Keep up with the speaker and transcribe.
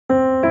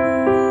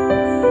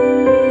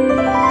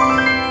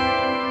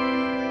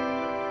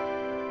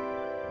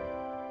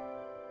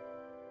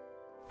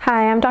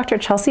Dr.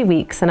 Chelsea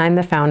Weeks, and I'm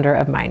the founder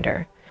of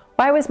Minder.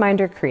 Why was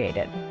Minder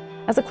created?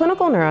 As a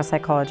clinical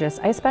neuropsychologist,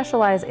 I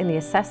specialize in the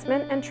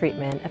assessment and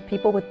treatment of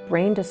people with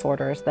brain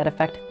disorders that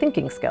affect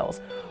thinking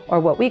skills, or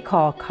what we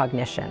call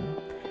cognition.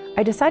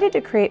 I decided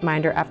to create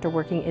Minder after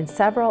working in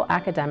several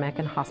academic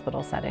and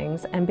hospital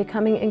settings and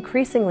becoming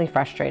increasingly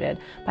frustrated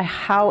by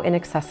how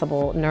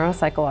inaccessible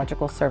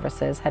neuropsychological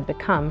services had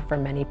become for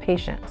many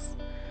patients.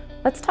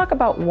 Let's talk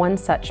about one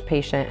such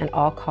patient, and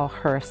I'll call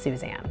her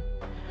Suzanne.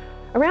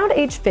 Around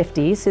age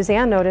 50,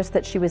 Suzanne noticed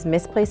that she was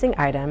misplacing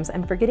items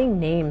and forgetting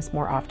names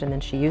more often than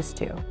she used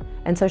to,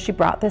 and so she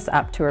brought this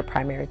up to her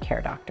primary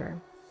care doctor.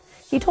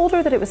 He told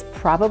her that it was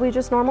probably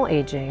just normal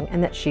aging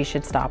and that she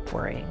should stop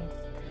worrying.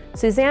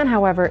 Suzanne,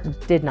 however,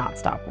 did not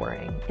stop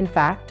worrying. In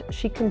fact,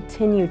 she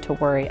continued to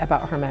worry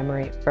about her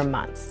memory for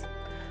months.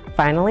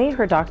 Finally,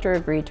 her doctor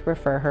agreed to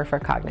refer her for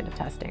cognitive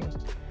testing.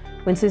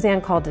 When Suzanne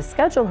called to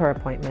schedule her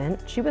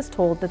appointment, she was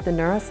told that the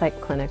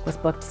neuropsych clinic was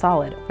booked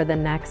solid for the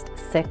next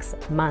 6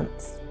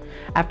 months.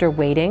 After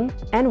waiting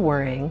and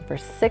worrying for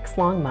 6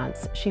 long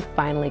months, she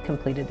finally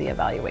completed the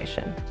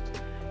evaluation.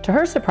 To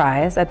her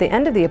surprise, at the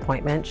end of the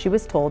appointment, she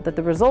was told that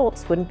the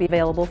results wouldn't be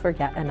available for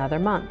yet another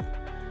month.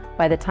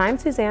 By the time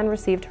Suzanne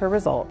received her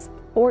results,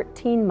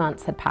 14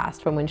 months had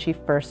passed from when she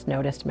first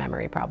noticed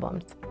memory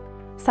problems.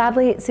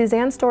 Sadly,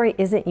 Suzanne's story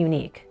isn't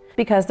unique,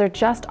 because there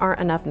just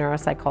aren't enough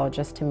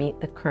neuropsychologists to meet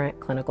the current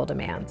clinical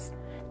demands.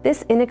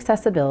 This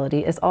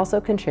inaccessibility is also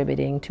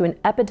contributing to an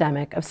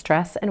epidemic of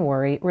stress and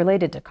worry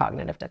related to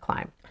cognitive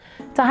decline.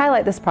 To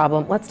highlight this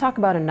problem, let's talk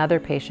about another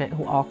patient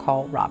who I'll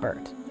call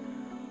Robert.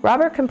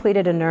 Robert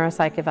completed a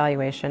neuropsych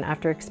evaluation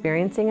after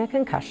experiencing a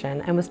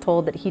concussion and was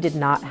told that he did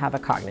not have a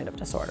cognitive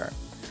disorder.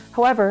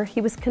 However,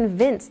 he was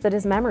convinced that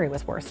his memory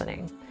was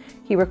worsening.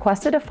 He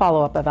requested a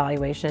follow-up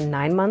evaluation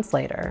 9 months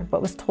later,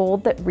 but was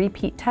told that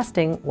repeat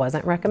testing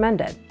wasn't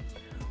recommended.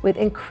 With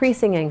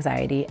increasing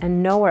anxiety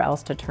and nowhere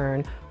else to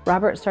turn,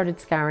 Robert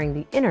started scouring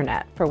the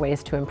internet for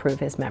ways to improve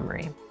his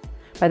memory.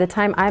 By the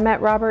time I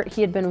met Robert,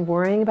 he had been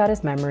worrying about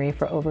his memory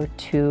for over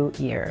 2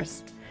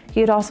 years.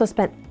 He had also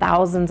spent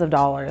thousands of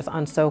dollars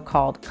on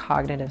so-called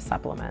cognitive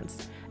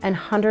supplements and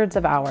hundreds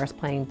of hours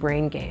playing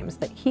brain games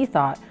that he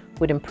thought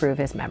would improve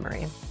his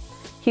memory.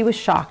 He was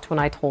shocked when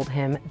I told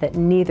him that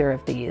neither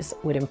of these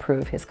would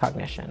improve his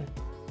cognition.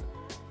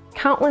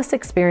 Countless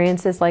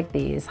experiences like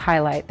these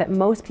highlight that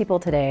most people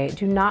today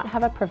do not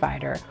have a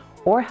provider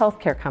or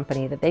healthcare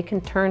company that they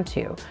can turn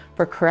to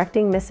for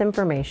correcting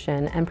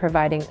misinformation and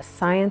providing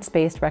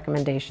science-based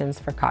recommendations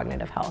for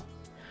cognitive health.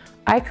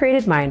 I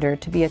created Minder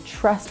to be a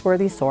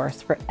trustworthy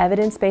source for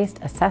evidence-based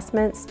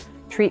assessments,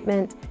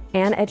 treatment,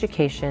 and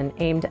education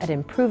aimed at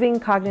improving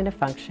cognitive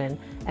function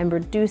and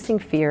reducing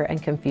fear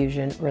and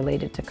confusion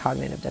related to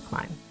cognitive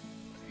decline.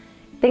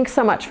 Thanks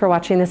so much for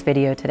watching this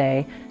video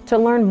today. To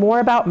learn more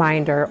about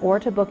Minder or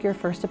to book your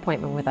first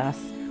appointment with us,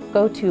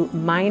 go to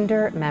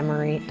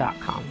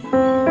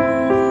mindermemory.com.